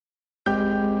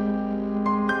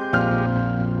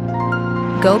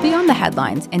Go beyond the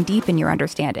headlines and deepen your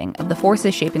understanding of the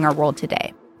forces shaping our world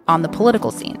today on The Political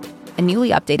Scene, a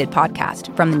newly updated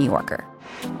podcast from The New Yorker.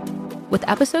 With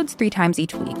episodes 3 times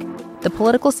each week, The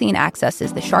Political Scene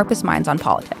accesses the sharpest minds on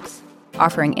politics,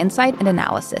 offering insight and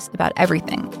analysis about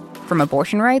everything from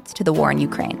abortion rights to the war in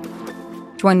Ukraine.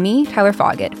 Join me, Tyler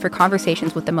Foggett, for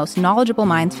conversations with the most knowledgeable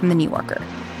minds from The New Yorker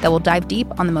that will dive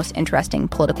deep on the most interesting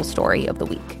political story of the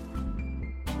week.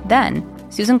 Then,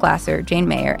 Susan Glasser, Jane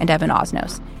Mayer, and Evan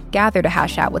Osnos gather to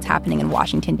hash out what's happening in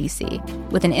Washington, D.C.,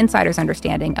 with an insider's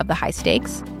understanding of the high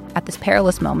stakes at this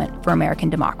perilous moment for American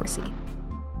democracy.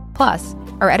 Plus,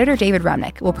 our editor David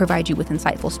Remnick will provide you with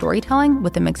insightful storytelling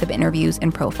with a mix of interviews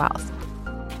and profiles.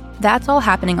 That's all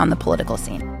happening on The Political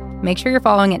Scene. Make sure you're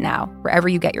following it now, wherever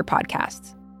you get your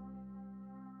podcasts.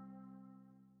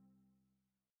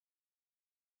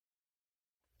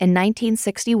 In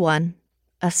 1961,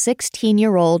 a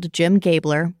 16-year-old Jim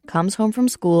Gabler comes home from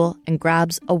school and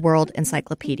grabs a world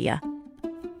encyclopedia.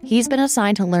 He's been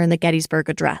assigned to learn the Gettysburg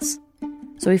Address,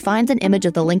 so he finds an image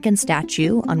of the Lincoln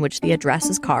statue on which the address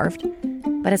is carved,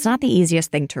 but it's not the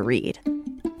easiest thing to read.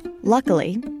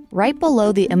 Luckily, right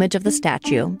below the image of the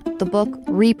statue, the book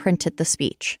reprinted the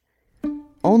speech.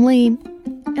 Only,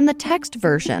 in the text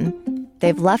version,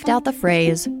 they've left out the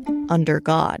phrase, "under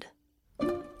God."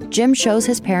 Jim shows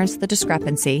his parents the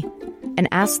discrepancy and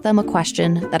asks them a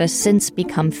question that has since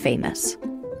become famous.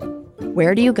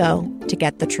 Where do you go to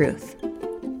get the truth?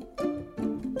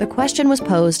 The question was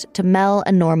posed to Mel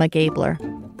and Norma Gabler,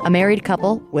 a married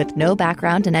couple with no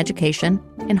background in education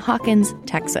in Hawkins,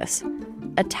 Texas,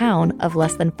 a town of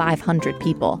less than 500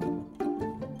 people.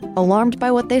 Alarmed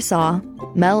by what they saw,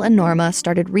 Mel and Norma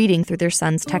started reading through their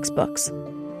son's textbooks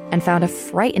and found a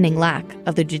frightening lack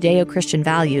of the Judeo-Christian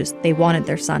values they wanted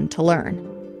their son to learn.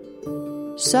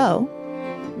 So,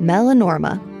 Mel and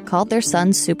Norma called their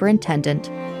son's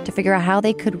superintendent to figure out how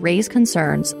they could raise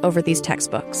concerns over these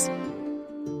textbooks.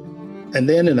 And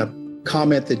then in a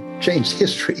comment that changed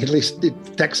history, at least in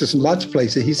Texas and lots of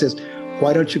places, he says,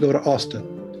 why don't you go to Austin?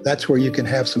 That's where you can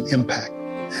have some impact.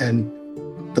 And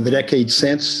for the decades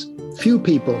since, few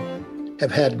people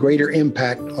have had greater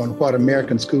impact on what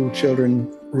American school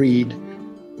children read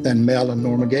than Mel and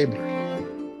Norma Gabler.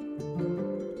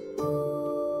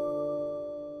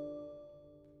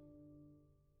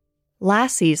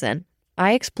 Last season,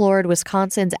 I explored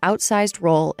Wisconsin's outsized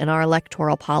role in our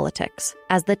electoral politics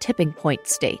as the tipping point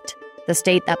state, the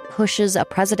state that pushes a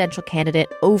presidential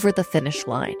candidate over the finish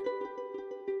line.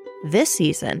 This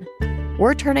season,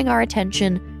 we're turning our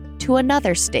attention to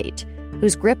another state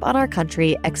whose grip on our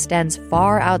country extends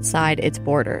far outside its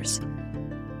borders.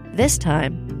 This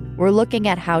time, we're looking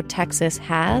at how Texas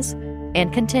has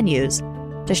and continues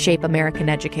to shape American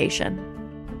education.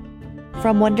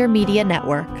 From Wonder Media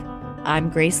Network,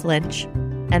 I'm Grace Lynch,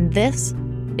 and this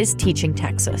is Teaching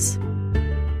Texas.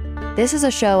 This is a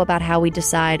show about how we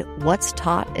decide what's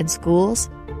taught in schools,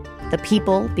 the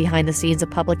people behind the scenes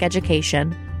of public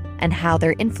education, and how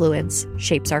their influence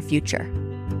shapes our future.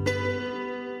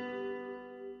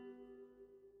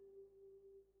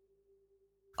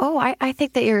 Oh, I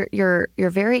think that you're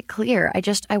very clear.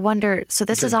 I wonder. So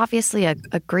this is obviously a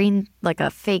green, like a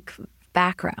fake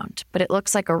background, but it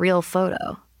looks like a real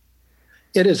photo.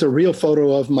 It is a real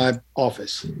photo of my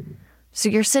office. So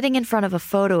you're sitting in front of a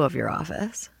photo of your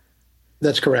office.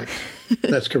 That's correct.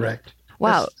 That's correct.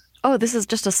 Wow. This is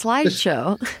just a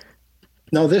slideshow.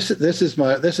 No, this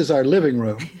is our living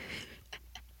room,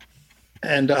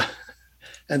 and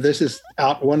this is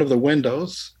out one of the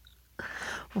windows.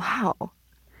 Wow.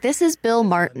 This is Bill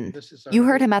Martin. You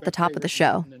heard him at the top of the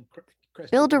show.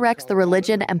 Bill directs the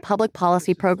Religion and Public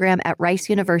Policy program at Rice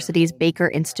University's Baker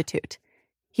Institute.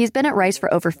 He's been at Rice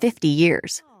for over 50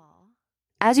 years.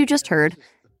 As you just heard,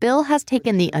 Bill has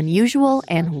taken the unusual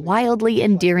and wildly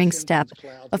endearing step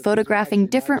of photographing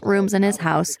different rooms in his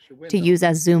house to use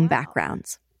as Zoom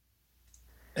backgrounds.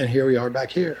 And here we are back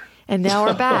here. And now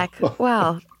we're back.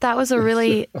 Wow, that was a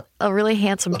really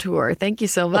handsome tour. Thank you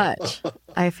so much. You're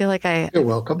welcome. I feel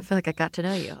like I got to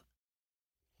know you.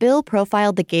 Bill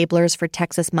profiled the Gablers for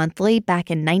Texas Monthly back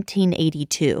in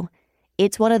 1982.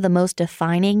 It's one of the most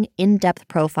defining, in-depth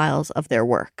profiles of their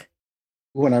work.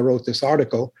 When I wrote this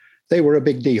article, they were a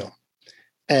big deal.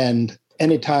 And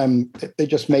anytime they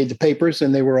just made the papers,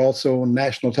 and they were also on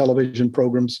national television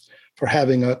programs for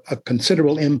having a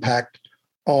considerable impact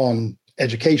on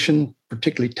education,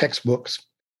 particularly textbooks.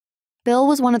 Bill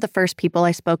was one of the first people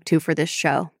I spoke to for this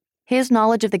show. His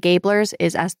knowledge of the Gablers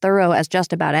is as thorough as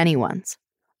just about anyone's.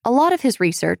 A lot of his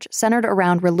research centered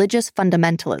around religious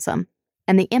fundamentalism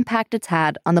and the impact it's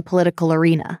had on the political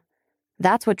arena.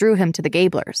 That's what drew him to the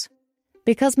Gablers.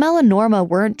 Because Mel and Norma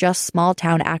weren't just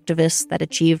small-town activists that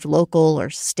achieved local or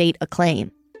state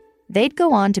acclaim. They'd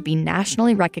go on to be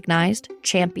nationally recognized,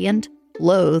 championed,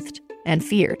 loathed, and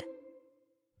feared.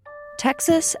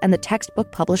 Texas and the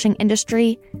textbook publishing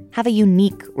industry have a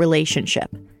unique relationship,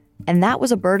 and that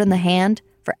was a bird in the hand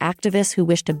for activists who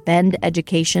wish to bend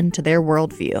education to their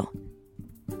worldview.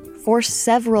 For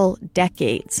several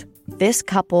decades, this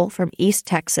couple from East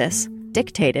Texas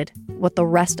dictated what the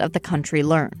rest of the country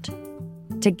learned.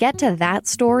 To get to that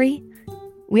story,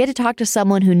 we had to talk to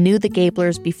someone who knew the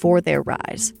Gablers before their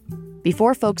rise,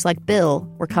 before folks like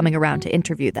Bill were coming around to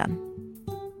interview them.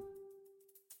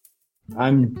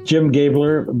 I'm Jim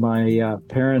Gabler. My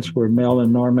parents were Mel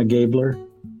and Norma Gabler.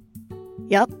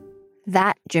 Yep,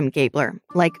 that Jim Gabler,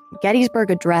 like Gettysburg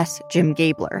Address Jim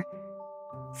Gabler.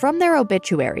 From their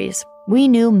obituaries, we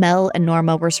knew Mel and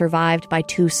Norma were survived by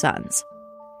 2 sons.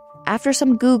 After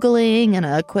some Googling and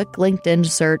a quick LinkedIn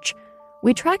search,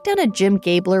 we tracked down a Jim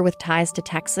Gabler with ties to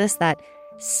Texas that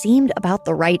seemed about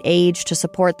the right age to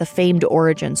support the famed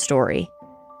origin story.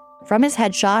 From his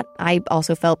headshot, I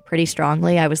also felt pretty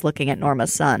strongly I was looking at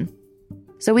Norma's son.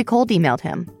 So we cold emailed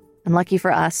him, and lucky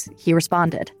for us, he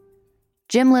responded.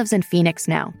 Jim lives in Phoenix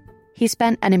now. He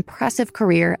spent an impressive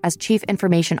career as chief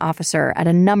information officer at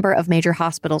a number of major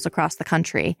hospitals across the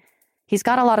country. He's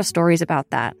got a lot of stories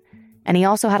about that, and he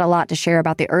also had a lot to share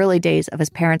about the early days of his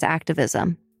parents'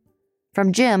 activism.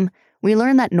 From Jim, we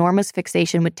learned that Norma's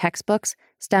fixation with textbooks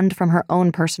stemmed from her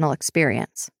own personal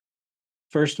experience.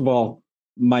 First of all,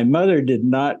 my mother did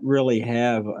not really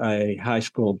have a high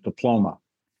school diploma.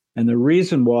 And the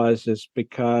reason is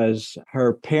because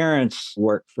her parents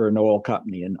worked for an oil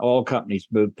company, and oil companies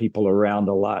move people around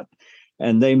a lot.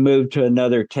 And they moved to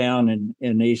another town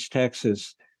in East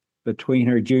Texas between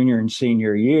her junior and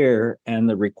senior year, and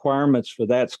the requirements for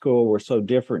that school were so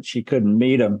different she couldn't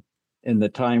meet them in the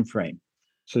time frame.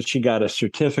 So she got a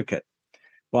certificate.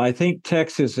 Well, I think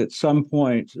Texas at some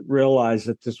point realized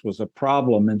that this was a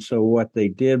problem. And so what they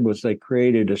did was they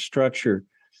created a structure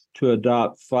to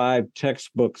adopt 5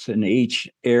 textbooks in each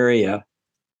area.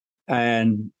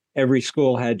 And every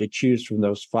school had to choose from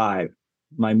those 5.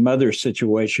 My mother's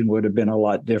situation would have been a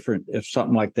lot different if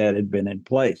something like that had been in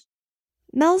place.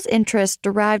 Mel's interest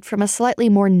derived from a slightly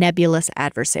more nebulous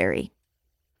adversary: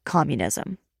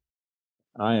 communism.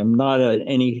 I am not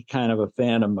any kind of a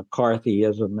fan of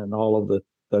McCarthyism and all of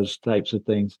those types of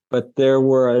things. But there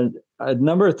were a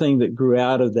number of things that grew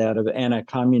out of that, of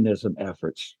anti-communism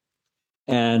efforts.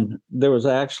 And there was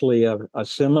actually a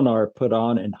seminar put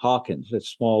on in Hawkins, as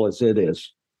small as it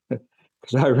is,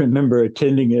 because I remember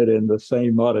attending it in the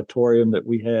same auditorium that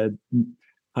we had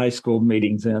high school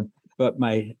meetings in. But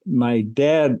my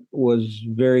dad was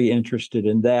very interested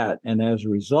in that. And as a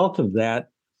result of that,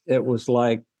 it was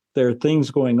like, there are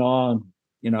things going on,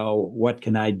 what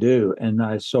can I do?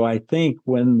 And so I think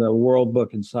when the World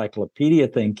Book Encyclopedia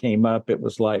thing came up, it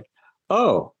was like,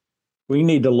 oh, we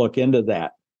need to look into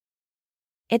that.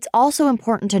 It's also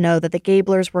important to know that the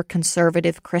Gablers were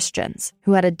conservative Christians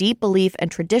who had a deep belief in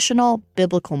traditional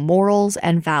biblical morals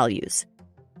and values,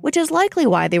 which is likely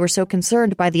why they were so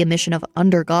concerned by the omission of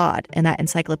 "under God" in that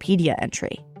encyclopedia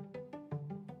entry.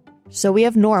 So we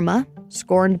have Norma,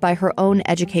 scorned by her own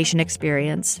education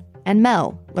experience, and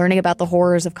Mel, learning about the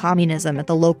horrors of communism at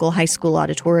the local high school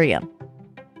auditorium.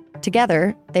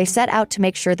 Together, they set out to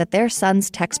make sure that their sons'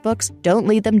 textbooks don't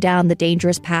lead them down the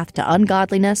dangerous path to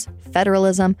ungodliness,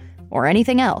 federalism, or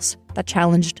anything else that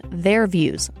challenged their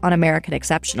views on American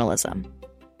exceptionalism.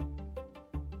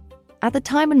 At the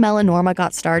time when Mel and Norma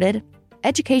got started,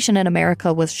 education in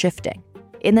America was shifting.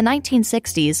 In the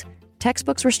 1960s,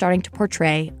 textbooks were starting to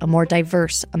portray a more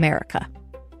diverse America.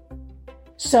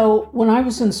 So when I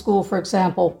was in school, for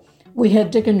example, we had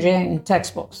Dick and Jane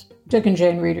textbooks, Dick and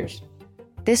Jane readers.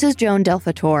 This is Joan Del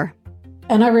Fattore.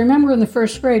 And I remember in the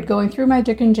first grade going through my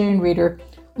Dick and Jane reader,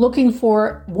 looking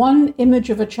for one image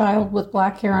of a child with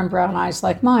black hair and brown eyes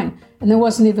like mine. And there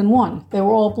wasn't even one. They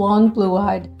were all blonde,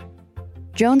 blue-eyed.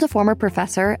 Joan's a former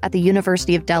professor at the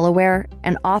University of Delaware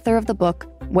and author of the book,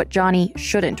 What Johnny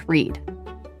Shouldn't Read.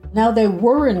 Now they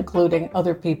were including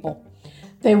other people.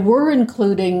 They were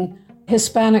including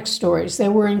Hispanic stories. They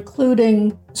were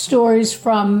including stories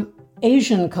from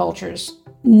Asian cultures,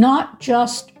 not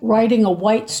just writing a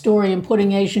white story and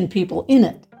putting Asian people in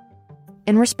it.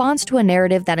 In response to a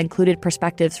narrative that included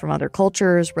perspectives from other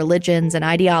cultures, religions, and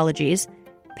ideologies,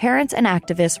 parents and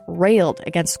activists railed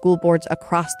against school boards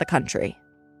across the country.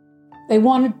 They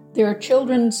wanted their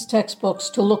children's textbooks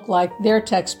to look like their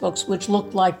textbooks, which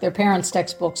looked like their parents'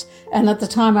 textbooks. And at the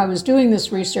time I was doing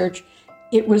this research,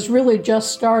 it was really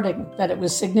just starting that it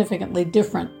was significantly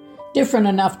different. different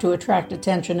enough to attract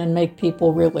attention and make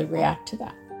people really react to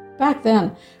that. Back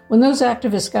then, when those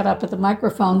activists got up at the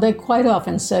microphone, they quite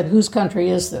often said, "Whose country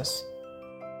is this?"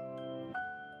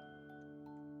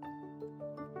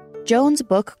 Joan's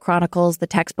book chronicles the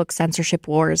textbook censorship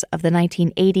wars of the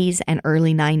 1980s and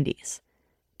early 90s.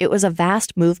 It was a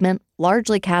vast movement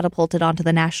largely catapulted onto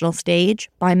the national stage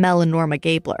by Mel and Norma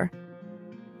Gabler.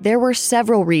 There were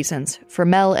several reasons for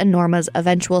Mel and Norma's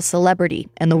eventual celebrity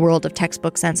in the world of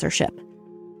textbook censorship.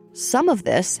 Some of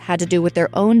this had to do with their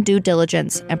own due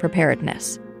diligence and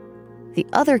preparedness. The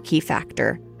other key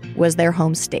factor was their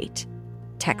home state,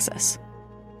 Texas.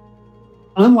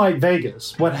 Unlike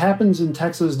Vegas, what happens in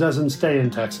Texas doesn't stay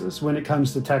in Texas when it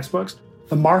comes to textbooks.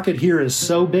 The market here is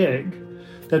so big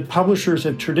that publishers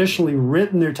have traditionally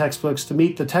written their textbooks to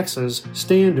meet the Texas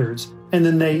standards, and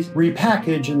then they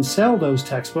repackage and sell those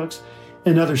textbooks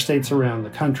in other states around the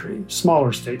country,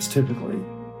 smaller states typically.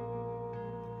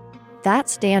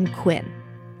 That's Dan Quinn.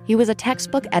 He was a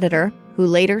textbook editor who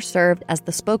later served as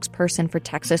the spokesperson for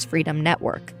Texas Freedom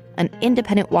Network, an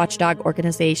independent watchdog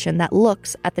organization that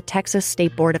looks at the Texas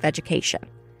State Board of Education.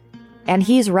 And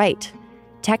he's right.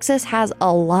 Texas has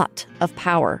a lot of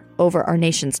power over our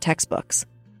nation's textbooks.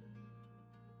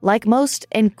 Like most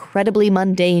incredibly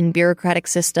mundane bureaucratic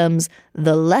systems,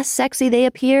 the less sexy they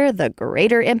appear, the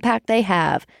greater impact they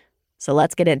have. So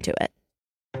let's get into it.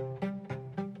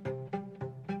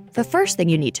 The first thing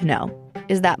you need to know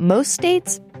is that most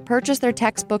states purchase their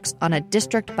textbooks on a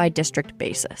district-by-district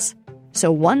basis.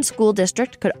 So one school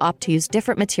district could opt to use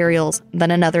different materials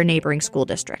than another neighboring school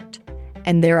district.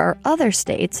 And there are other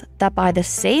states that buy the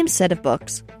same set of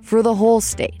books for the whole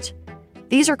state.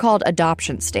 These are called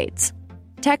adoption states.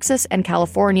 Texas and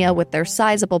California, with their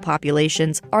sizable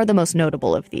populations, are the most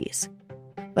notable of these.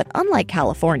 But unlike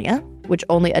California, which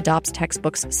only adopts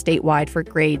textbooks statewide for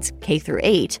grades K through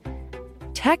 8,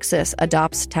 Texas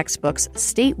adopts textbooks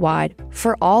statewide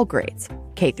for all grades,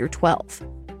 K through 12.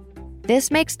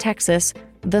 This makes Texas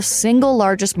the single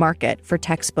largest market for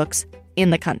textbooks in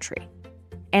the country.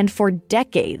 And for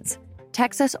decades,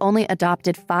 Texas only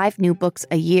adopted 5 new books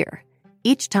a year,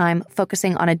 each time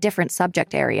focusing on a different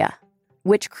subject area,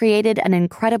 which created an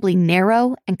incredibly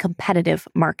narrow and competitive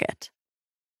market.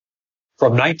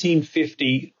 From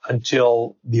 1950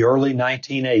 until the early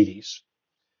 1980s,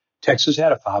 Texas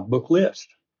had a 5-book list.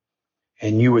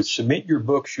 And you would submit your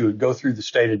books, you would go through the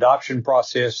state adoption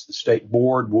process, the state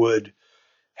board would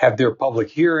have their public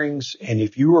hearings, and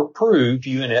if you were approved,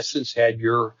 you in essence had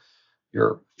your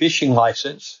fishing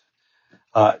license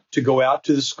to go out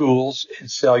to the schools and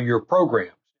sell your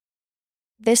program.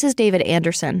 This is David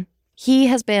Anderson. He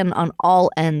has been on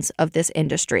all ends of this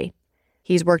industry.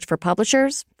 He's worked for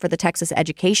publishers, for the Texas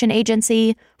Education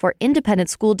Agency, for independent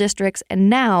school districts, and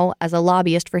now as a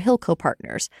lobbyist for Hilco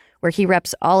Partners, where he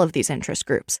reps all of these interest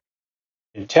groups.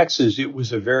 In Texas, it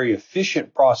was a very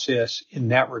efficient process in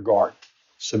that regard.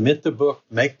 Submit the book,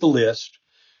 make the list,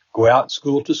 go out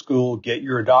school to school, get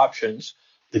your adoptions.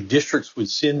 The districts would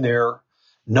send their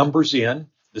numbers in.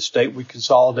 The state would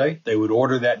consolidate. They would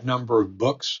order that number of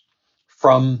books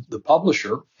from the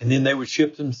publisher, and then they would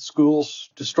ship them to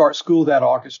schools to start school that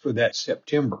August or that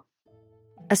September.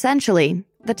 Essentially,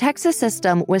 the Texas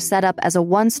system was set up as a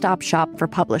one-stop shop for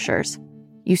publishers.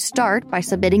 You start by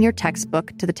submitting your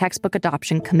textbook to the Textbook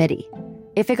Adoption Committee.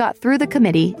 If it got through the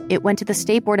committee, it went to the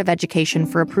State Board of Education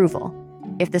for approval.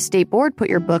 If the state board put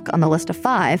your book on the list of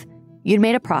 5, you'd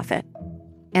made a profit.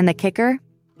 And the kicker?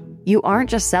 You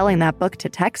aren't just selling that book to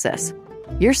Texas.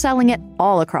 You're selling it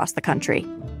all across the country.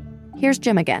 Here's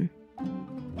Jim again.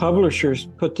 Publishers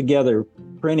put together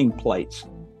printing plates.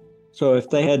 So if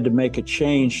they had to make a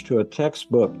change to a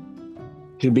textbook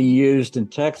to be used in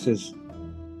Texas,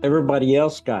 everybody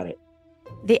else got it.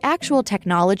 The actual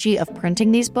technology of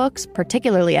printing these books,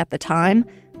 particularly at the time,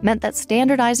 meant that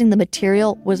standardizing the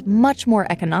material was much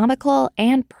more economical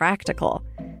and practical.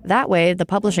 That way, the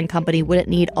publishing company wouldn't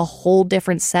need a whole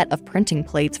different set of printing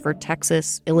plates for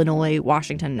Texas, Illinois,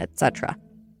 Washington, etc.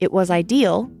 It was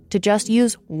ideal to just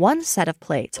use one set of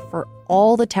plates for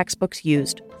all the textbooks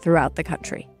used throughout the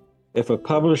country. If a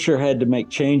publisher had to make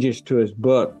changes to his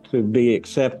book to be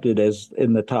accepted as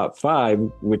in the top 5,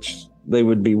 which they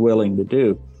would be willing to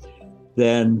do,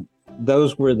 then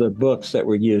those were the books that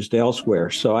were used elsewhere.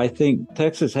 So I think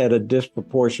Texas had a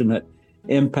disproportionate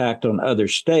impact on other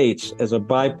states as a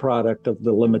byproduct of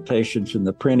the limitations in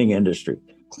the printing industry.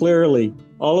 Clearly,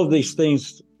 all of these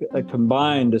things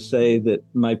combined to say that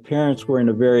my parents were in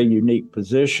a very unique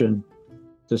position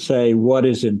to say what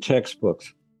is in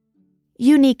textbooks.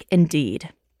 Unique indeed,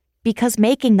 because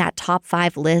making that top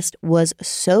 5 list was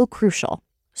so crucial,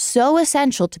 so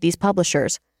essential to these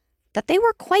publishers, that they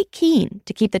were quite keen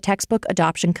to keep the Textbook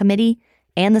Adoption Committee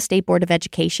and the State Board of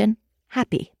Education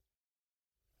happy.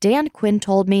 Dan Quinn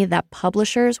told me that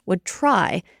publishers would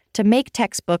try to make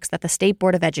textbooks that the State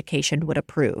Board of Education would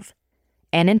approve.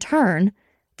 And in turn,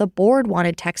 the board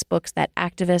wanted textbooks that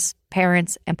activists,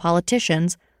 parents, and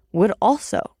politicians would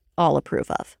also all approve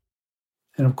of.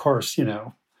 And of course,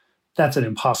 that's an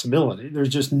impossibility. There's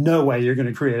just no way you're going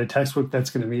to create a textbook that's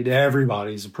going to meet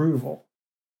everybody's approval.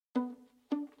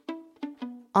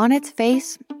 On its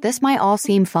face, this might all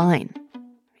seem fine.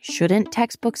 Shouldn't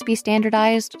textbooks be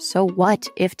standardized? So what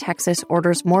if Texas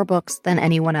orders more books than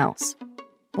anyone else?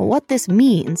 But what this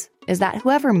means is that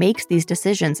whoever makes these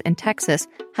decisions in Texas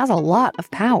has a lot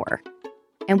of power.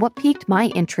 And what piqued my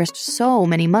interest so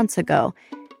many months ago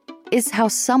is how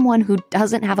someone who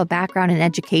doesn't have a background in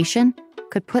education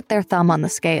could put their thumb on the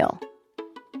scale.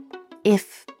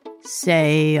 If,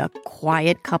 say, a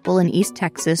quiet couple in East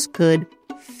Texas could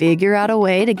figure out a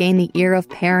way to gain the ear of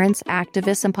parents,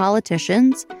 activists, and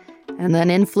politicians, and then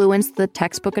influence the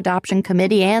Textbook Adoption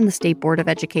Committee and the State Board of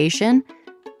Education,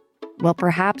 well,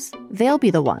 perhaps they'll be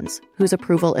the ones whose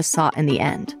approval is sought in the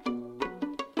end.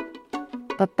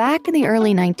 But back in the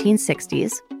early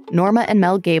 1960s, Norma and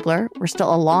Mel Gabler were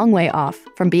still a long way off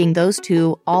from being those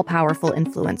two all-powerful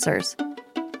influencers.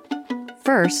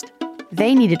 First,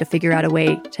 they needed to figure out a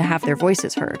way to have their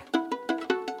voices heard.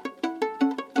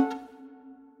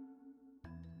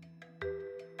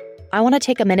 I want to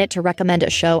take a minute to recommend a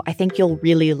show I think you'll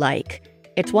really like.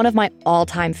 It's one of my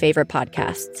all-time favorite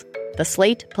podcasts, the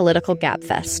Slate Political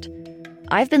Gabfest.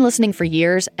 I've been listening for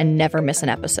years and never miss an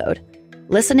episode.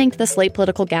 Listening to the Slate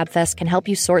Political Gabfest can help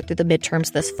you sort through the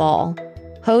midterms this fall.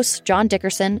 Hosts John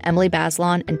Dickerson, Emily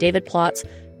Bazelon, and David Plotz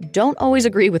don't always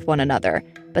agree with one another,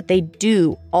 but they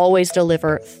do always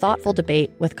deliver thoughtful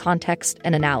debate with context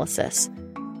and analysis.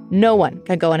 No one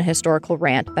can go on a historical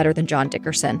rant better than John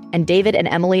Dickerson, and David and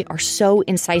Emily are so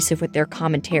incisive with their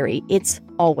commentary. It's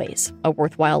always a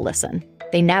worthwhile listen.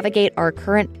 They navigate our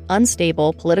current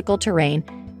unstable political terrain,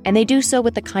 and they do so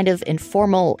with the kind of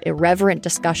informal, irreverent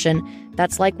discussion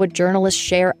that's like what journalists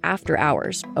share after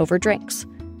hours over drinks.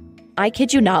 I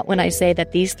kid you not when I say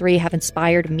that these three have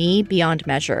inspired me beyond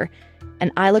measure,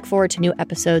 and I look forward to new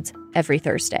episodes every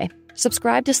Thursday.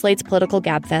 Subscribe to Slate's Political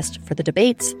Gabfest for the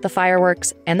debates, the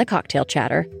fireworks, and the cocktail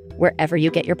chatter, wherever you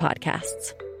get your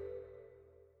podcasts.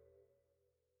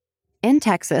 In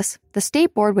Texas, the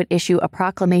state board would issue a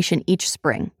proclamation each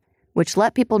spring, which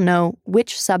let people know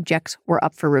which subjects were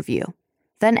up for review.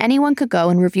 Then anyone could go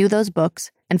and review those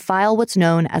books and file what's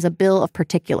known as a bill of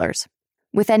particulars,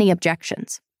 with any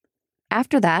objections.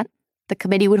 After that, the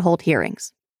committee would hold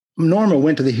hearings. Norma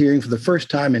went to the hearing for the first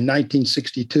time in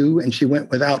 1962, and she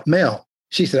went without Mel.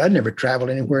 She said, I'd never traveled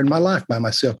anywhere in my life by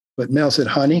myself. But Mel said,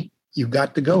 honey, you've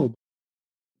got to go.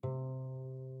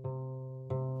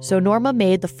 So Norma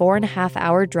made the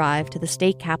 4.5-hour drive to the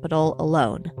state capitol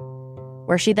alone,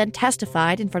 where she then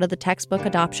testified in front of the Textbook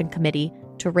Adoption Committee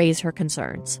to raise her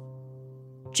concerns.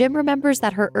 Jim remembers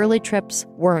that her early trips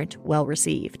weren't well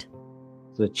received.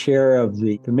 The chair of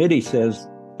the committee says,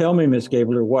 tell me, Miss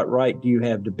Gabler, what right do you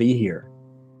have to be here?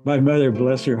 My mother,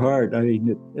 bless her heart, I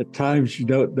mean, at times you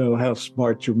don't know how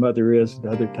smart your mother is, and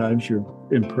other times you're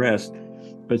impressed.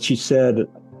 But she said,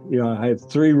 I have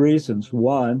 3 reasons.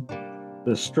 1,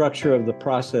 the structure of the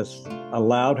process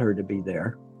allowed her to be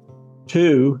there.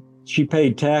 2, she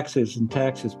paid taxes, and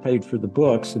taxes paid for the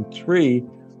books. And 3,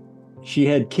 she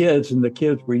had kids, and the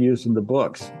kids were using the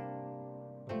books.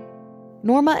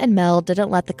 Norma and Mel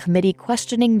didn't let the committee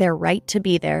questioning their right to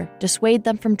be there dissuade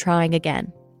them from trying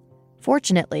again.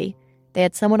 Fortunately, they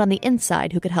had someone on the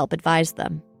inside who could help advise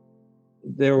them.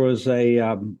 There was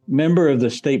a member of the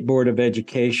State Board of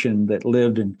Education that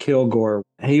lived in Kilgore.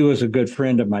 He was a good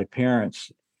friend of my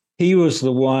parents. He was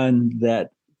the one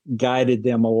that guided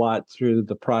them a lot through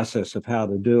the process of how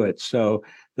to do it. So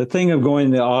the thing of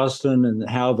going to Austin and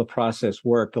how the process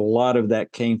worked, a lot of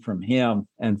that came from him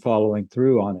and following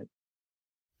through on it.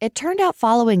 It turned out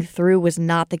following through was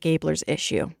not the Gablers'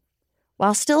 issue.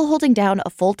 While still holding down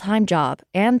a full-time job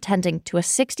and tending to a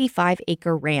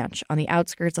 65-acre ranch on the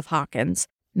outskirts of Hawkins,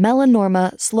 Mel and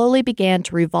Norma slowly began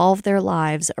to revolve their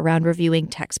lives around reviewing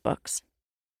textbooks.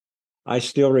 I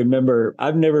still remember,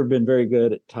 I've never been very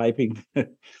good at typing,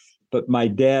 but my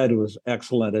dad was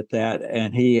excellent at that.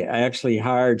 And he actually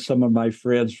hired some of my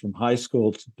friends from high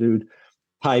school to do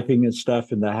typing and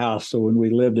stuff in the house. So when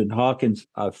we lived in Hawkins,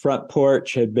 our front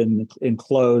porch had been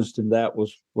enclosed, and that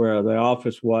was where the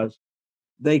office was.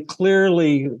 They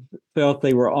clearly felt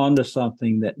they were onto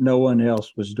something that no one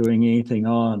else was doing anything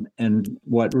on. And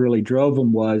what really drove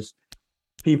them was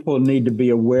people need to be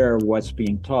aware of what's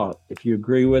being taught. If you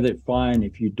agree with it, fine.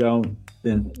 If you don't,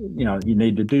 then, you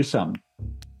need to do something.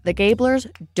 The Gablers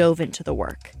dove into the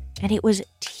work, and it was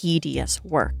tedious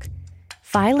work.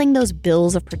 Filing those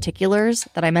bills of particulars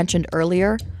that I mentioned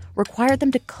earlier required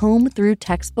them to comb through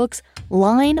textbooks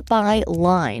line by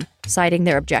line, citing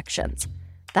their objections.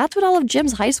 That's what all of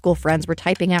Jim's high school friends were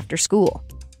typing after school.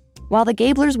 While the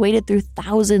Gablers waded through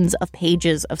thousands of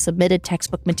pages of submitted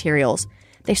textbook materials,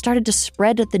 they started to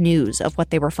spread the news of what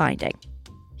they were finding.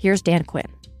 Here's Dan Quinn.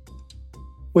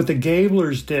 What the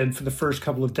Gablers did for the first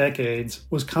couple of decades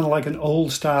was kind of like an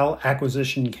old-style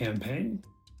acquisition campaign.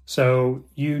 So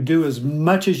you do as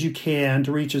much as you can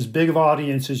to reach as big of an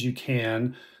audience as you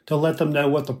can to let them know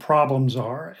what the problems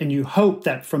are. And you hope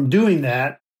that from doing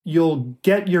that, you'll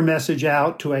get your message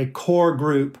out to a core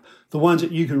group, the ones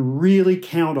that you can really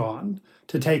count on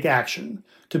to take action,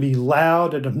 to be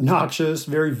loud and obnoxious,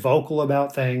 very vocal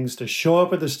about things, to show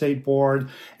up at the state board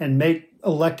and make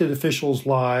elected officials'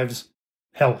 lives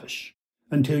hellish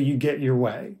until you get your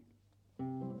way.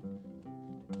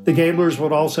 The Gablers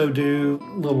would also do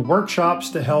little workshops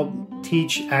to help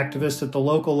teach activists at the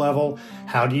local level.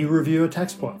 How do you review a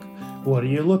textbook? What do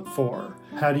you look for?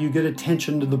 How do you get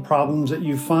attention to the problems that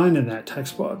you find in that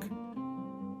textbook?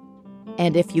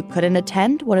 And if you couldn't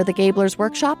attend one of the Gablers'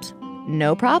 workshops,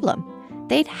 no problem.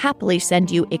 They'd happily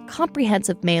send you a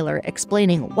comprehensive mailer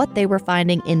explaining what they were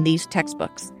finding in these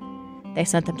textbooks. They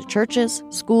sent them to churches,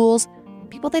 schools,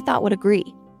 people they thought would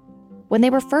agree. When they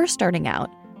were first starting out,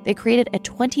 they created a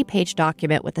 20-page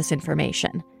document with this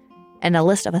information, and a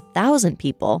list of 1,000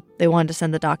 people they wanted to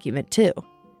send the document to.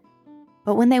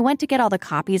 But when they went to get all the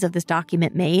copies of this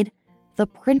document made, the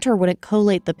printer wouldn't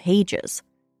collate the pages.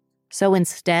 So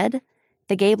instead,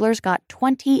 the Gablers got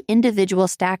 20 individual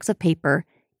stacks of paper,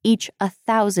 each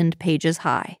 1,000 pages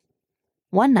high.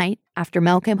 One night, after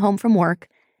Mel came home from work,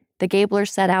 the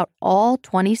Gablers set out all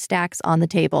 20 stacks on the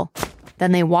table.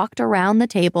 Then they walked around the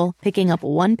table, picking up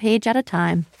one page at a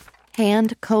time,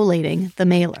 hand collating the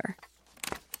mailer.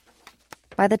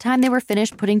 By the time they were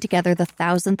finished putting together the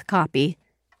 1,000th copy,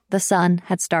 the sun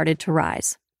had started to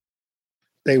rise.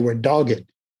 They were dogged.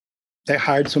 They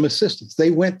hired some assistants. They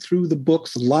went through the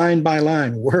books line by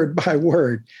line, word by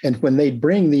word. And when they'd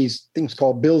bring these things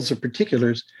called bills of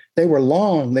particulars, they were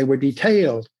long, they were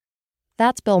detailed.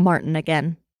 That's Bill Martin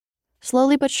again.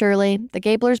 Slowly but surely, the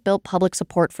Gablers built public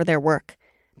support for their work.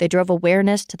 They drove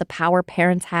awareness to the power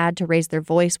parents had to raise their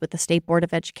voice with the State Board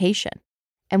of Education.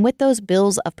 And with those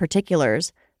bills of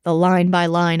particulars, the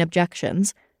line-by-line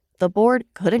objections, the board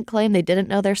couldn't claim they didn't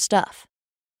know their stuff.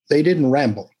 They didn't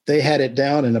ramble. They had it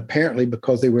down, and apparently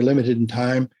because they were limited in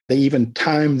time, they even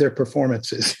timed their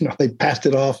performances. They passed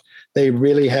it off. They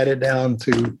really had it down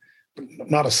to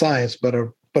not a science, but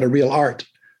a real art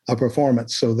of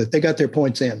performance, so that they got their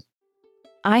points in.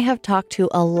 I have talked to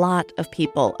a lot of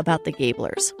people about the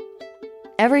Gablers.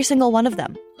 Every single one of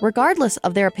them, regardless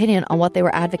of their opinion on what they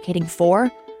were advocating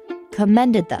for,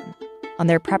 commended them on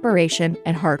their preparation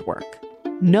and hard work.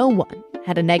 No one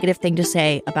had a negative thing to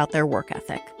say about their work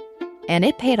ethic. And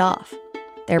it paid off.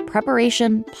 Their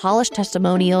preparation, polished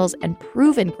testimonials, and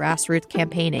proven grassroots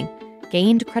campaigning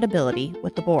gained credibility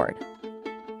with the board.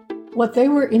 What they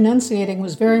were enunciating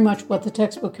was very much what the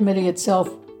textbook committee itself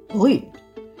believed.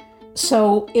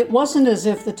 So it wasn't as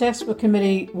if the textbook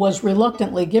committee was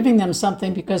reluctantly giving them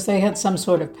something because they had some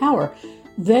sort of power.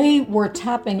 They were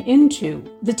tapping into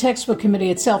the textbook committee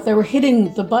itself. They were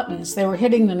hitting the buttons. They were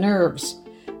hitting the nerves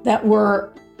that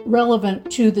were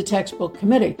relevant to the textbook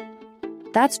committee.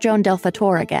 That's Joan Del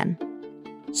Fattore again.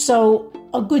 So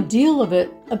a good deal of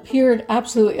it appeared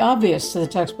absolutely obvious to the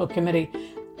textbook committee.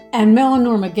 And Mel and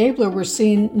Norma Gabler were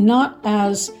seen not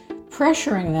as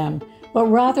pressuring them, but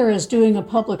rather as doing a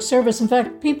public service. In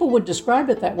fact, people would describe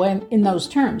it that way in those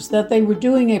terms, that they were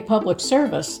doing a public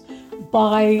service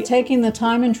by taking the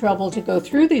time and trouble to go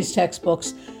through these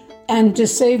textbooks and to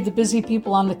save the busy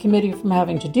people on the committee from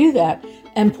having to do that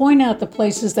and point out the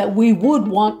places that we would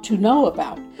want to know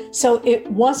about. So it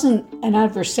wasn't an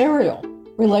adversarial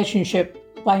relationship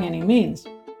by any means.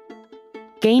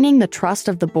 Gaining the trust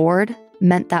of the board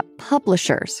meant that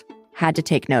publishers had to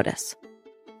take notice.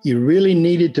 You really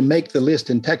needed to make the list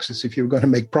in Texas if you were going to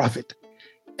make profit.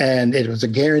 And it was a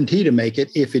guarantee to make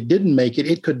it. If it didn't make it,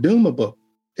 it could doom a book.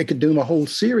 It could doom a whole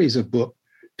series of books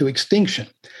to extinction.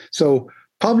 So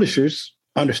publishers,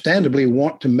 understandably,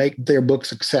 want to make their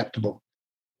books acceptable.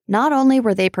 Not only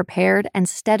were they prepared and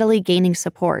steadily gaining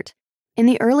support, in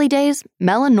the early days,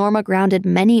 Mel and Norma grounded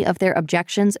many of their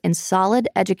objections in solid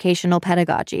educational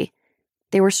pedagogy.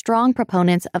 They were strong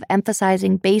proponents of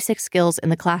emphasizing basic skills in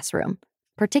the classroom,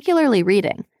 particularly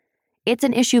reading. It's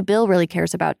an issue Bill really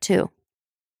cares about, too.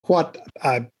 What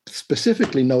I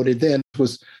specifically noted then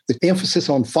was the emphasis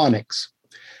on phonics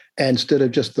instead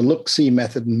of just the look-see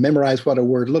method and memorize what a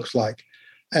word looks like.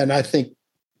 And I think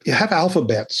you have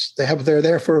alphabets. They're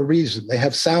there for a reason. They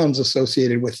have sounds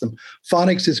associated with them.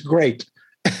 Phonics is great.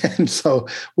 And so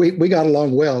we got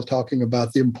along well talking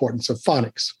about the importance of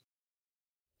phonics.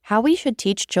 How we should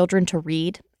teach children to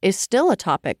read is still a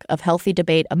topic of healthy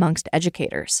debate amongst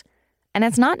educators. And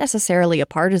it's not necessarily a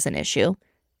partisan issue.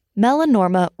 Mel and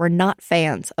Norma were not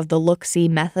fans of the look-see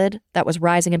method that was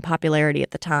rising in popularity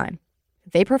at the time.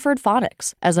 They preferred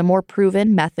phonics as a more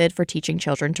proven method for teaching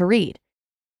children to read.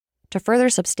 To further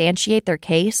substantiate their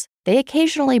case, they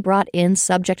occasionally brought in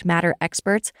subject matter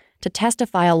experts to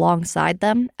testify alongside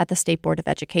them at the State Board of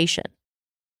Education.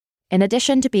 In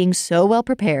addition to being so well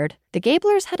prepared, the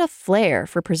Gablers had a flair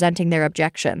for presenting their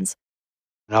objections.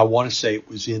 And I want to say it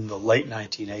was in the late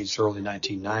 1980s, early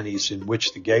 1990s, in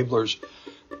which the Gablers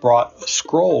brought a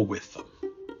scroll with them.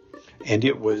 And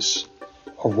it was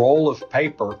a roll of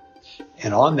paper,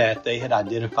 and on that they had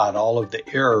identified all of the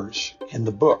errors in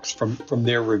the books from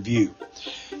their review.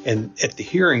 And at the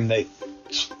hearing, they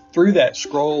threw that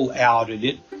scroll out, and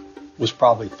it was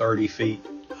probably 30 feet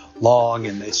long,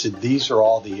 and they said, these are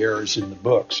all the errors in the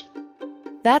books.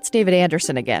 That's David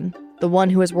Anderson again, the one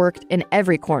who has worked in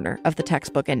every corner of the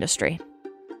textbook industry.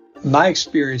 My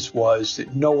experience was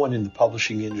that no one in the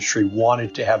publishing industry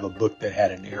wanted to have a book that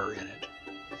had an error in it.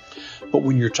 But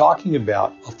when you're talking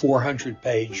about a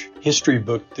 400-page history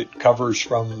book that covers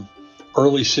from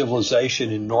early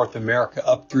civilization in North America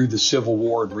up through the Civil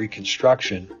War and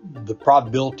Reconstruction, the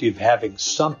probability of having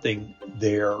something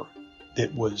there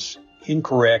that was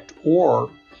incorrect or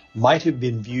might have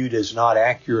been viewed as not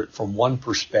accurate from one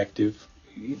perspective,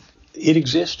 it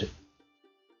existed.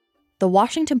 The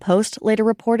Washington Post later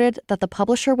reported that the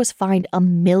publisher was fined $1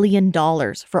 million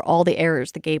for all the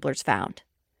errors the Gablers found.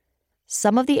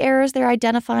 Some of the errors they're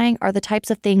identifying are the types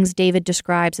of things David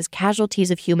describes as casualties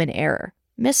of human error,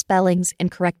 misspellings,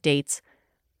 incorrect dates.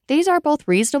 These are both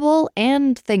reasonable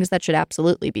and things that should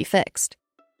absolutely be fixed.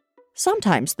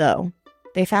 Sometimes, though,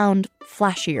 they found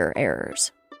flashier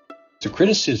errors. The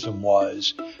criticism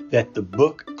was that the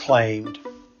book claimed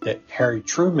that Harry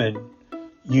Truman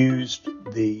used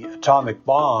the atomic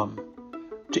bomb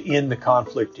to end the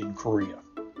conflict in Korea.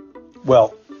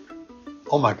 Well,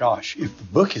 oh my gosh, if the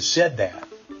book has said that,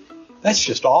 that's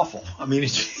just awful. I mean,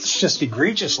 it's just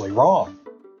egregiously wrong.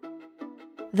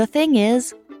 The thing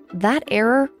is, that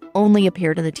error only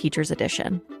appeared in the teacher's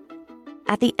edition.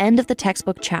 At the end of the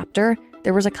textbook chapter,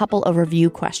 there was a couple of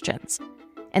review questions,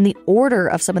 and the order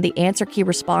of some of the answer key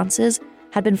responses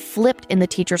had been flipped in the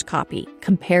teacher's copy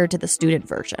compared to the student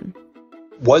version.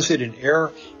 Was it an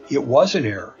error? It was an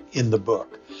error in the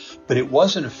book, but it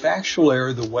wasn't a factual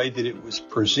error the way that it was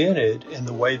presented and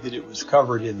the way that it was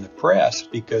covered in the press,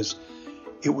 because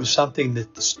it was something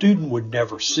that the student would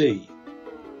never see.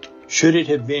 Should it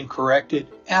have been corrected?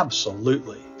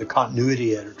 Absolutely. The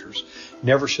continuity editors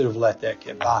never should have let that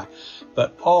get by.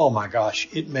 But oh my gosh,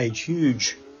 it made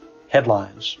huge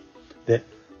headlines that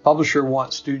publisher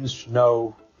wants students to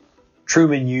know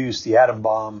Truman used the atom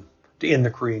bomb to end the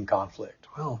Korean conflict.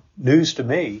 Well, news to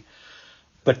me.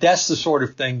 But that's the sort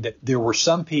of thing that there were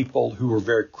some people who were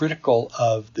very critical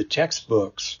of the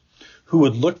textbooks who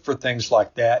would look for things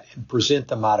like that and present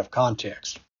them out of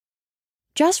context.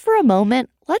 Just for a moment,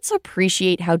 let's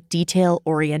appreciate how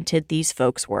detail-oriented these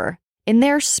folks were. In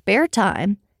their spare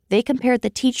time, they compared the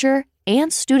teacher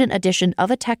and student edition of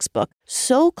a textbook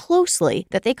so closely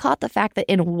that they caught the fact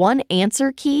that in one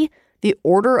answer key, the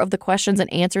order of the questions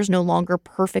and answers no longer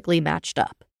perfectly matched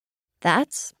up.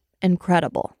 That's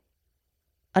incredible.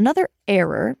 Another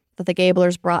error that the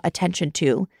Gablers brought attention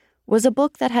to was a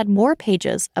book that had more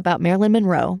pages about Marilyn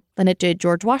Monroe than it did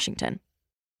George Washington.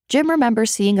 Jim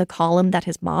remembers seeing a column that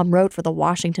his mom wrote for the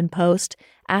Washington Post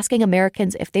asking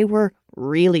Americans if they were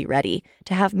really ready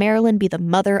to have Marilyn be the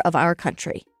mother of our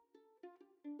country.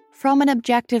 From an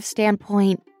objective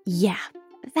standpoint, yeah,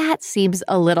 that seems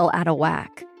a little out of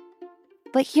whack.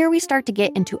 But here we start to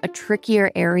get into a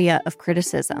trickier area of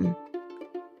criticism.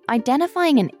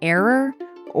 Identifying an error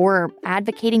or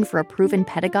advocating for a proven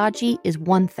pedagogy is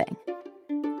one thing.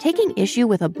 Taking issue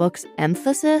with a book's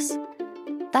emphasis,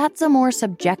 that's a more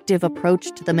subjective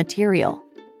approach to the material.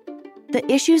 The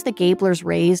issues the Gablers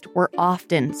raised were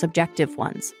often subjective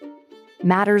ones,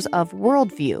 matters of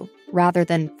worldview rather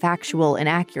than factual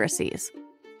inaccuracies.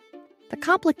 The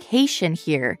complication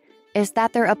here is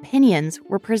that their opinions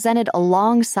were presented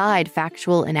alongside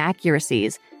factual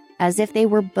inaccuracies as if they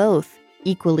were both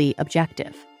equally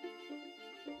objective.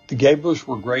 The Gablers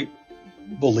were great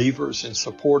believers and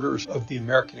supporters of the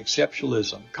American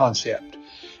exceptionalism concept.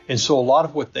 And so a lot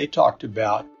of what they talked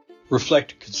about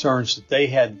reflected concerns that they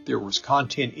had. There was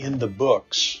content in the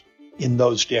books in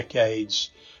those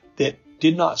decades that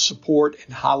did not support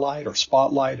and highlight or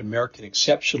spotlight American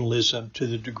exceptionalism to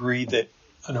the degree that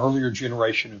an earlier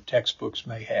generation of textbooks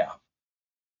may have.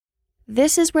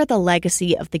 This is where the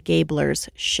legacy of the Gablers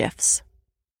shifts.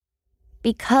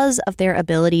 Because of their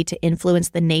ability to influence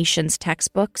the nation's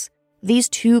textbooks, these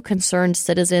two concerned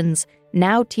citizens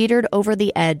now teetered over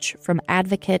the edge from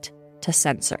advocate to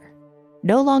censor,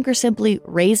 no longer simply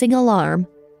raising alarm,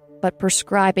 but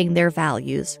prescribing their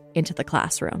values into the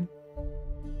classroom.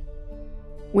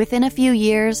 Within a few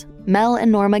years, Mel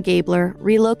and Norma Gabler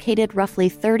relocated roughly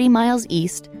 30 miles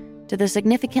east to the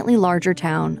significantly larger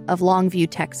town of Longview,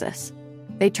 Texas.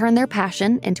 They turned their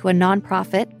passion into a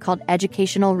nonprofit called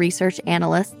Educational Research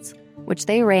Analysts, which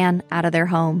they ran out of their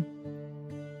home.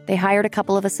 They hired a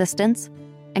couple of assistants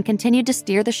and continued to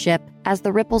steer the ship as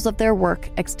the ripples of their work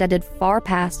extended far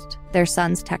past their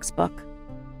son's textbook.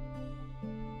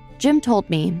 Jim told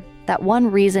me that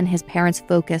one reason his parents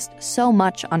focused so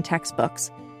much on textbooks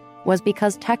was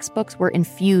because textbooks were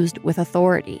infused with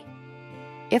authority.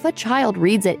 If a child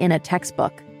reads it in a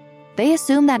textbook, they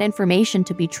assume that information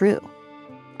to be true.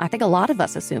 I think a lot of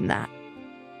us assume that.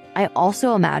 I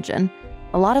also imagine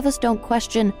a lot of us don't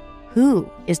question who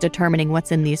is determining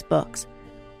what's in these books,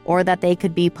 or that they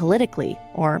could be politically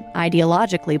or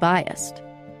ideologically biased.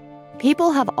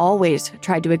 People have always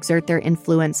tried to exert their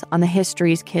influence on the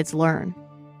histories kids learn,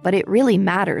 but it really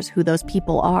matters who those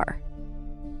people are.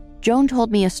 Joan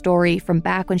told me a story from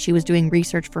back when she was doing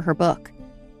research for her book.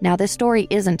 Now, this story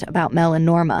isn't about Mel and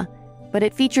Norma, but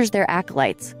it features their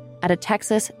acolytes at a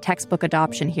Texas textbook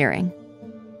adoption hearing.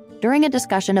 During a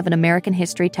discussion of an American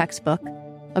history textbook,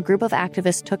 a group of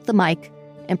activists took the mic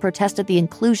and protested the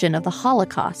inclusion of the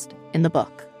Holocaust in the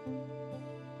book.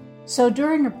 So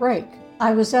during a break,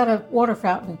 I was at a water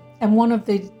fountain, and one of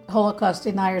the Holocaust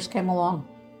deniers came along.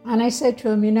 And I said to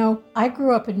him, I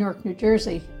grew up in Newark, New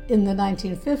Jersey in the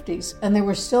 1950s, and there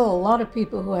were still a lot of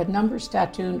people who had numbers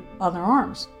tattooed on their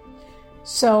arms.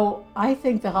 So I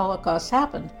think the Holocaust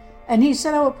happened. And he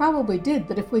said, it probably did,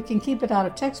 but if we can keep it out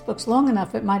of textbooks long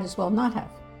enough, it might as well not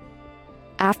have.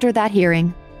 After that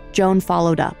hearing, Joan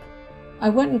followed up. I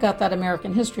went and got that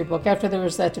American history book after there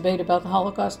was that debate about the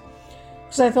Holocaust,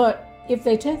 because I thought, if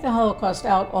they take the Holocaust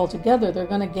out altogether, they're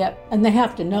going to get, and they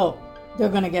have to know, they're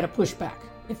going to get a pushback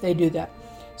if they do that.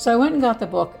 So I went and got the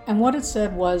book, and what it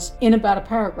said was, in about a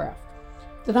paragraph,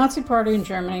 the Nazi Party in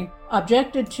Germany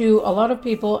objected to a lot of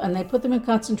people, and they put them in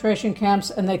concentration camps,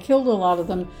 and they killed a lot of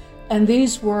them, and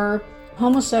these were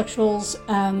homosexuals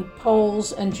and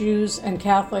Poles and Jews and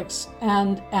Catholics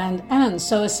and.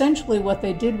 So essentially what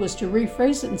they did was to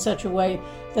rephrase it in such a way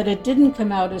that it didn't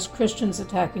come out as Christians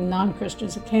attacking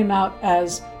non-Christians. It came out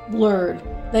as blurred.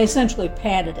 They essentially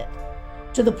padded it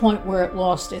to the point where it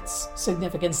lost its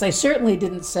significance. They certainly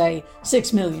didn't say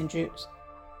 6 million Jews.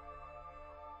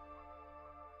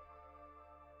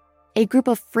 A group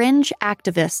of fringe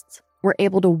activists were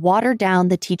able to water down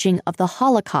the teaching of the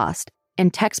Holocaust in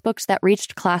textbooks that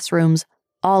reached classrooms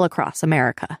all across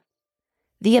America.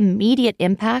 The immediate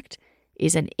impact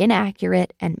is an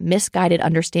inaccurate and misguided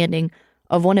understanding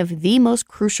of one of the most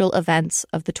crucial events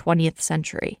of the 20th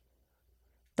century.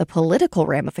 The political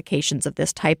ramifications of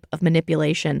this type of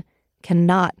manipulation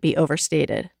cannot be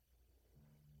overstated.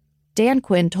 Dan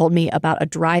Quinn told me about a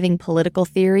driving political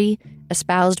theory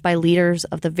espoused by leaders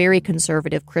of the very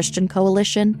conservative Christian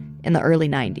Coalition in the early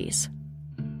 90s.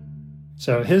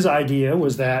 So his idea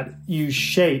was that you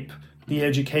shape the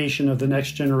education of the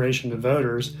next generation of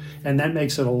voters, and that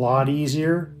makes it a lot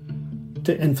easier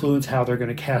to influence how they're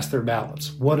going to cast their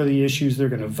ballots. What are the issues they're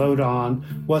going to vote on?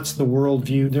 What's the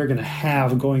worldview they're going to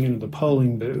have going into the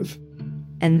polling booth?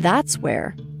 And that's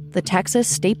where the Texas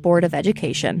State Board of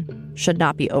Education should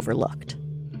not be overlooked.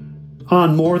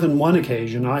 On more than one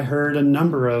occasion, I heard a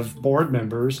number of board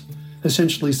members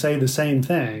essentially say the same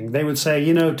thing. They would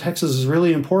say, Texas is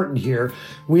really important here.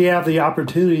 We have the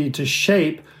opportunity to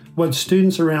shape what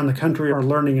students around the country are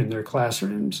learning in their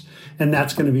classrooms, and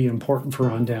that's going to be important for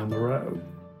on down the road.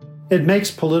 It makes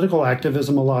political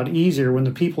activism a lot easier when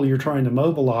the people you're trying to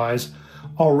mobilize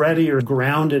already are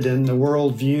grounded in the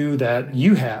worldview that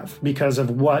you have because of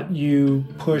what you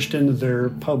pushed into their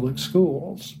public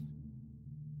schools.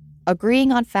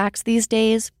 Agreeing on facts these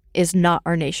days is not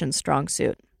our nation's strong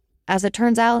suit. As it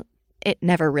turns out, it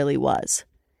never really was.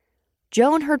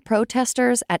 Joan heard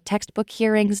protesters at textbook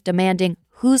hearings demanding,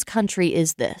 whose country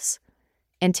is this?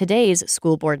 In today's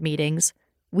school board meetings,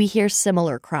 we hear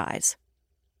similar cries.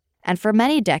 And for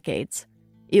many decades,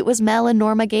 It was Mel and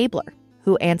Norma Gabler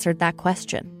who answered that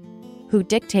question, who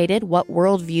dictated what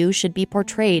worldview should be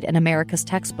portrayed in America's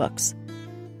textbooks,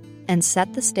 and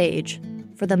set the stage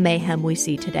for the mayhem we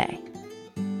see today.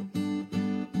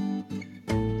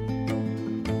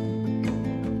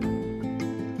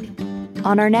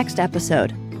 On our next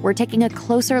episode, we're taking a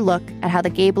closer look at how the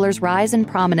Gablers' rise in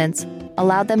prominence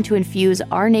allowed them to infuse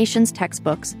our nation's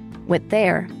textbooks with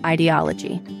their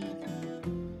ideology.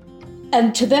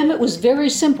 And to them, it was very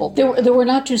simple. There were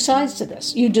not two sides to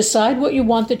this. You decide what you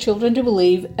want the children to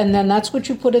believe, and then that's what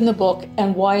you put in the book,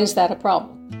 and why is that a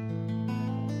problem?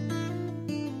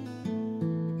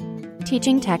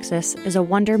 Teaching Texas is a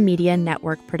Wonder Media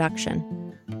Network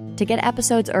production. To get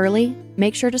episodes early,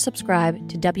 make sure to subscribe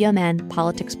to WMN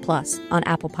Politics Plus on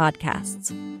Apple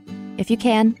Podcasts. If you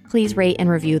can, please rate and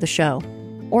review the show,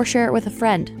 or share it with a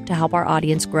friend to help our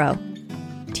audience grow.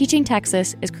 Teaching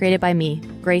Texas is created by me,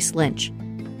 Grace Lynch.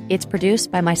 It's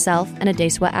produced by myself and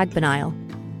Adeswa Agbenile.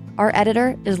 Our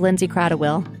editor is Lindsay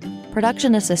Cradawell.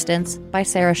 Production assistance by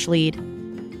Sarah Schleid.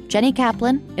 Jenny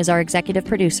Kaplan is our executive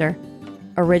producer.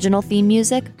 Original theme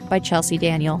music by Chelsea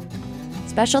Daniel.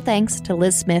 Special thanks to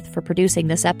Liz Smith for producing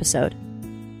this episode.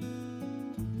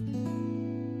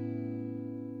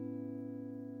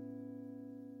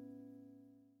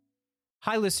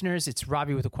 Hi, listeners. It's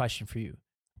Robbie with a question for you.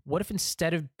 What if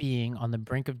instead of being on the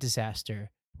brink of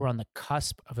disaster, we're on the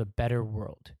cusp of a better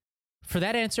world? For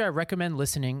that answer, I recommend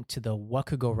listening to the What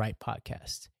Could Go Right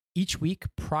podcast. Each week,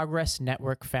 Progress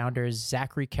Network founders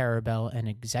Zachary Karabell and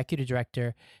executive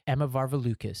director Emma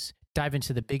Varvaloucas dive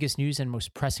into the biggest news and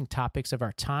most pressing topics of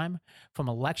our time, from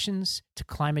elections to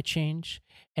climate change,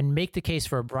 and make the case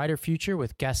for a brighter future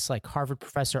with guests like Harvard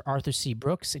professor Arthur C.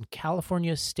 Brooks and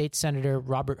California State Senator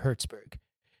Robert Hertzberg.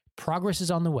 Progress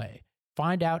is on the way.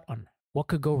 Find out on What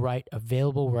Could Go Right,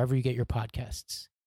 available wherever you get your podcasts.